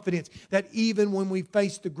with confidence that even when we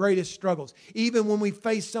face the greatest struggles, even when we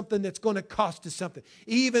face something that's going to cost us something,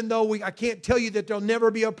 even though I can't tell you that there'll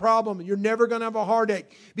never be a problem, you're never going to have a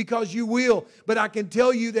heartache, because you will, but I can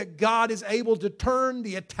tell you that God is able to turn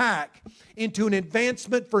the attack into an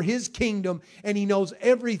advancement for His kingdom, and He knows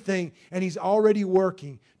everything, and He's already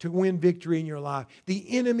working to win victory in your life. The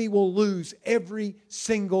enemy will lose every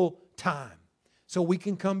single time. So we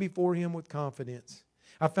can come before Him with confidence.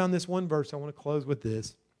 I found this one verse. I want to close with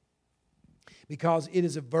this, because it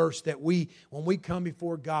is a verse that when we come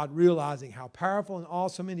before God realizing how powerful and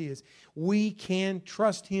awesome it is, we can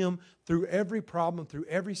trust Him through every problem, through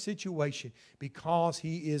every situation, because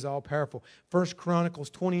He is all powerful. 1 Chronicles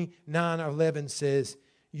 29:11 says,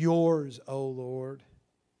 "Yours, O Lord,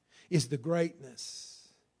 is the greatness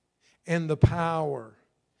and the power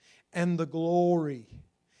and the glory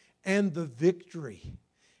and the victory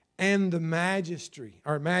and the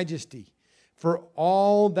majesty, for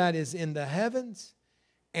all that is in the heavens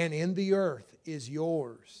and in the earth is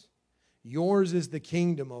yours. Yours is the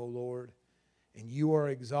kingdom, O Lord, and you are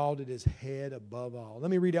exalted as head above all."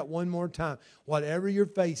 Let me read that one more time. Whatever you're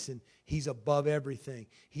facing, He's above everything.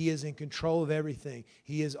 He is in control of everything.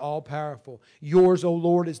 He is all-powerful. Yours, O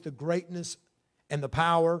Lord, is the greatness and the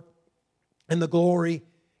power and the glory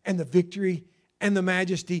and the victory and the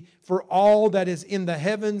majesty, for all that is in the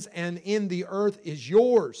heavens and in the earth is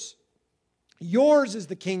yours. Yours is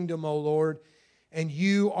the kingdom, O Lord, and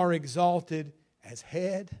you are exalted as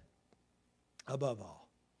head above all.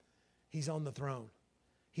 He's on the throne.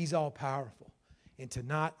 He's all powerful. And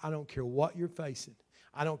tonight, I don't care what you're facing.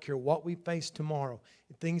 I don't care what we face tomorrow.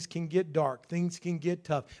 Things can get dark. Things can get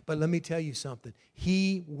tough. But let me tell you something.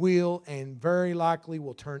 He will, and very likely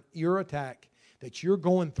will, turn your attack that you're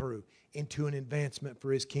going through into an advancement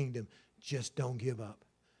for His kingdom. Just don't give up.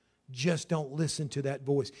 Just don't listen to that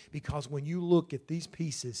voice. Because when you look at these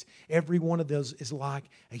pieces, every one of those is like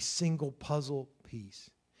a single puzzle piece.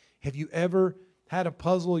 Have you ever had a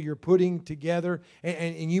puzzle you're putting together,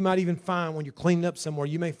 and you might even find when you're cleaning up somewhere,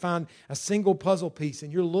 you may find a single puzzle piece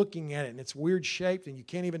and you're looking at it and it's weird shaped and you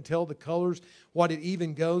can't even tell the colors, what it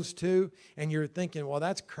even goes to, and you're thinking, well,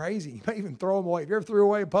 that's crazy. You may even throw them away. Have you ever threw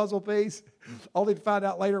away a puzzle piece only to find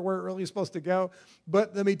out later where it really is supposed to go?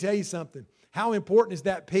 But let me tell you something. How important is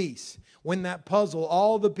that piece? When that puzzle,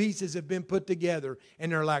 all the pieces have been put together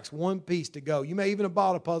and there lacks one piece to go. You may even have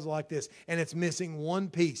bought a puzzle like this and it's missing one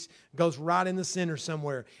piece. It goes right in the center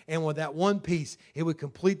somewhere. And with that one piece, it would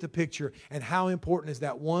complete the picture. And how important is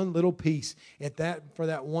that one little piece for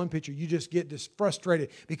that one picture? You just get just frustrated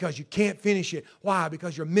because you can't finish it. Why?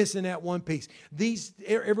 Because you're missing that one piece.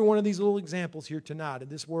 Every one of these little examples here tonight in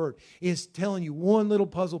this word is telling you one little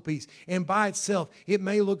puzzle piece. And by itself, it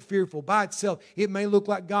may look fearful. By itself, it may look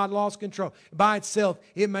like God lost control. By itself,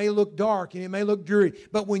 it may look dark and it may look dreary.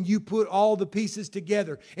 But when you put all the pieces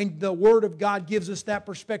together, and the Word of God gives us that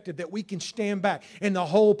perspective that we can stand back and the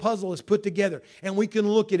whole puzzle is put together, and we can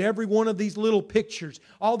look at every one of these little pictures,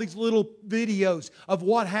 all these little videos of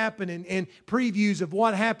what happened and previews of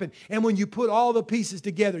what happened. And when you put all the pieces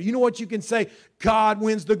together, you know what you can say? God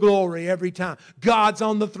wins the glory every time. God's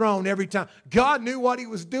on the throne every time. God knew what He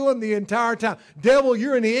was doing the entire time. Devil,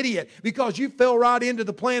 you're an idiot because you fell right into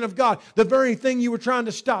the plan of God. The very thing you were trying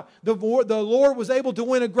to stop. The Lord was able to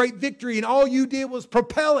win a great victory, and all you did was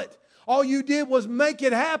propel it. All you did was make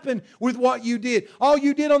it happen with what you did. All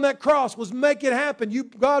you did on that cross was make it happen.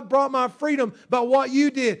 God brought my freedom by what you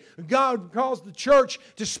did. God caused the church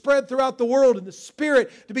to spread throughout the world and the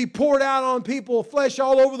Spirit to be poured out on people, flesh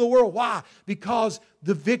all over the world. Why? Because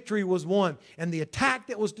the victory was won, and the attack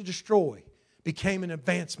that was to destroy became an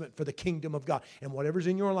advancement for the kingdom of God. And whatever's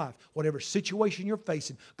in your life, whatever situation you're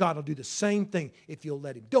facing, God will do the same thing if you'll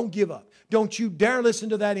let Him. Don't give up. Don't you dare listen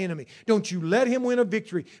to that enemy. Don't you let him win a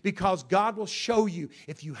victory, because God will show you,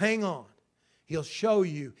 if you hang on, He'll show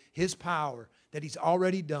you His power that He's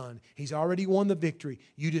already done. He's already won the victory.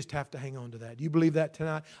 You just have to hang on to that. Do you believe that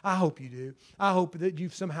tonight? I hope you do. I hope that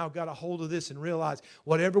you've somehow got a hold of this and realize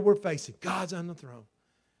whatever we're facing, God's on the throne.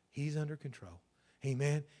 He's under control.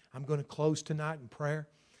 Amen. I'm going to close tonight in prayer.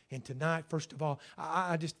 And tonight, first of all,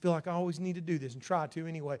 I just feel like I always need to do this and try to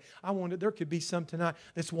anyway. I wonder, there could be some tonight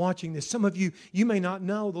that's watching this. Some of you, you may not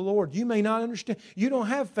know the Lord. You may not understand. You don't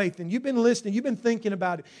have faith in Him. You've been listening. You've been thinking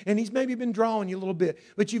about it. And He's maybe been drawing you a little bit.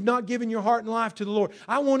 But you've not given your heart and life to the Lord.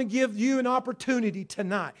 I want to give you an opportunity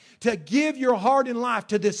tonight to give your heart and life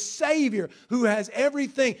to this Savior who has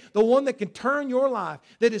everything. The one that can turn your life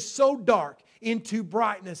that is so dark into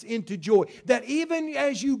brightness, into joy. That even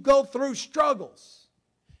as you go through struggles,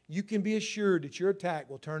 you can be assured that your attack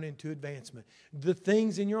will turn into advancement. The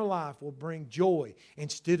things in your life will bring joy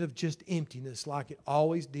instead of just emptiness like it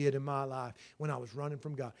always did in my life when I was running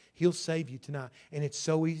from God. He'll save you tonight, and it's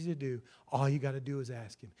so easy to do. All you got to do is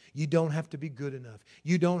ask Him. You don't have to be good enough.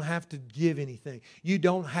 You don't have to give anything. You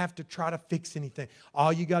don't have to try to fix anything.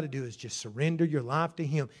 All you got to do is just surrender your life to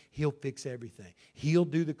Him. He'll fix everything. He'll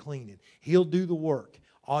do the cleaning. He'll do the work.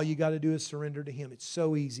 All you got to do is surrender to Him. It's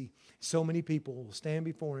so easy. So many people will stand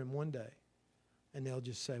before Him one day and they'll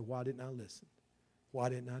just say, why didn't I listen? Why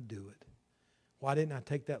didn't I do it? Why didn't I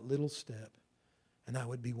take that little step? And I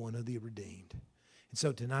would be one of the redeemed. And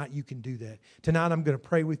so tonight you can do that. Tonight I'm going to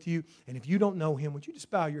pray with you. And if you don't know Him, would you just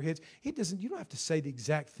bow your heads? You don't have to say the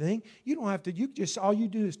exact thing. You don't have to. All you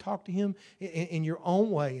do is talk to Him in your own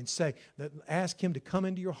way and ask Him to come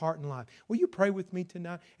into your heart and life. Will you pray with me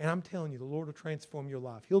tonight? And I'm telling you, the Lord will transform your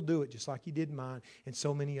life. He'll do it just like He did mine and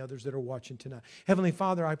so many others that are watching tonight. Heavenly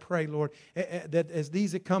Father, I pray, Lord, that as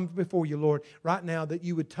these that come before you, Lord, right now, that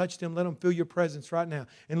you would touch them. Let them feel your presence right now.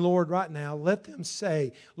 And Lord, right now, let them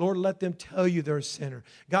say, Lord, let them tell you they're a sinner.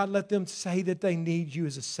 God, let them say that they need you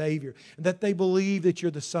as a Savior, and that they believe that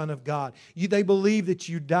you're the Son of God. They believe that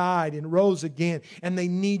you died and rose again, and they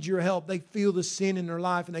need your help. They feel the sin in their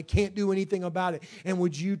life, and they can't do anything about it. And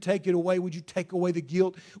would you take it away? Would you take away the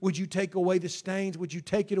guilt? Would you take away the stains? Would you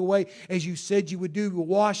take it away as you said you would do?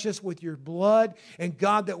 Wash us with your blood, and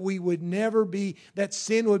God, that we would never be, that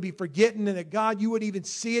sin would be forgotten, and that God, you would even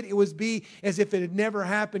see it. It would be as if it had never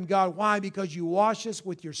happened. God, why? Because you wash us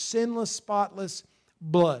with your sinless, spotless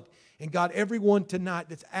blood. And God, everyone tonight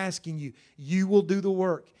that's asking you, you will do the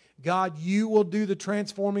work. God, you will do the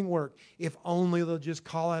transforming work if only they'll just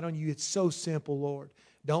call out on you. It's so simple, Lord.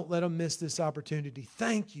 Don't let them miss this opportunity.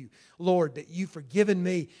 Thank you, Lord, that you've forgiven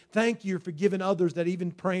me. Thank you for forgiving others that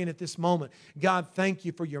even praying at this moment. God, thank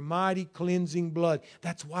you for your mighty cleansing blood.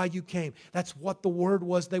 That's why you came. That's what the word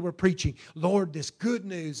was they were preaching. Lord, this good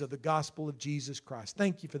news of the gospel of Jesus Christ.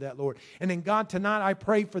 Thank you for that, Lord. And then, God, tonight I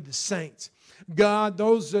pray for the saints. God,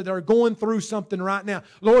 those that are going through something right now.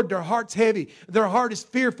 Lord, their heart's heavy. Their heart is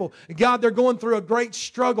fearful. God, they're going through a great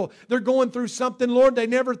struggle. They're going through something, Lord, they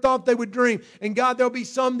never thought they would dream. And God, there'll be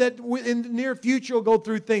some that in the near future will go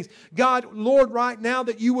through things. God, Lord, right now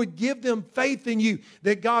that you would give them faith in you.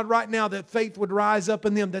 That God, right now, that faith would rise up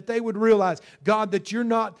in them. That they would realize, God, that you're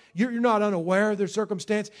not unaware of their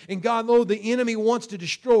circumstance. And God, Lord, the enemy wants to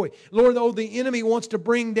destroy. Lord, oh, the enemy wants to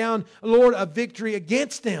bring down, Lord, a victory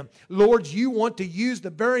against them. Lord, you want to use the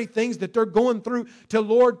very things that they're going through to,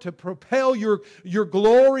 Lord, to propel your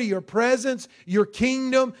glory, your presence, your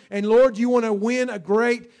kingdom. And Lord, you want to win a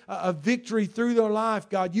great victory through their life,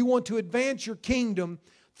 God. You want to advance your kingdom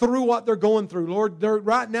through what they're going through. Lord, they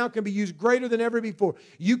right now can be used greater than ever before.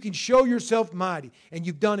 You can show yourself mighty, and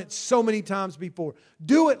you've done it so many times before.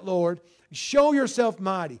 Do it, Lord. Show yourself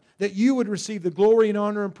mighty, that you would receive the glory and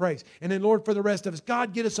honor and praise. And then, Lord, for the rest of us,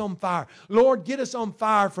 God, get us on fire. Lord, get us on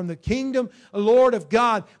fire from the kingdom, Lord of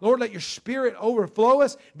God. Lord, let your Spirit overflow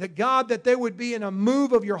us. That, God, that there would be in a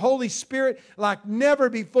move of your Holy Spirit like never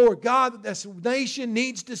before. God, this nation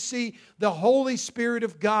needs to see the Holy Spirit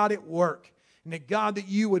of God at work. And that, God, that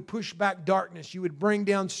you would push back darkness. You would bring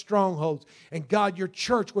down strongholds. And, God, your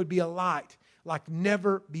church would be a light like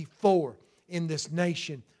never before in this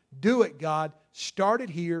nation. Do it, God. Start it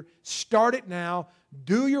here. Start it now.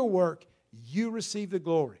 Do your work. You receive the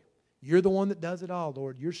glory. You're the one that does it all,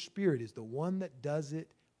 Lord. Your Spirit is the one that does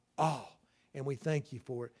it all. And we thank you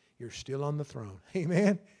for it. You're still on the throne.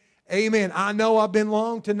 Amen. Amen. I know I've been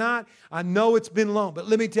long tonight. I know it's been long. But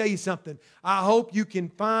let me tell you something. I hope you can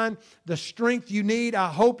find the strength you need. I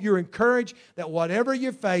hope you're encouraged that whatever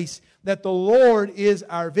you face, that the Lord is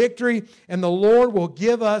our victory. And the Lord will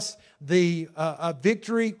give us the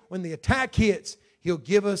victory when the attack hits. He'll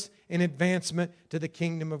give us an advancement to the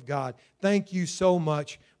kingdom of God. Thank you so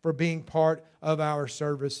much for being part of our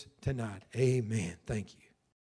service tonight. Amen. Thank you.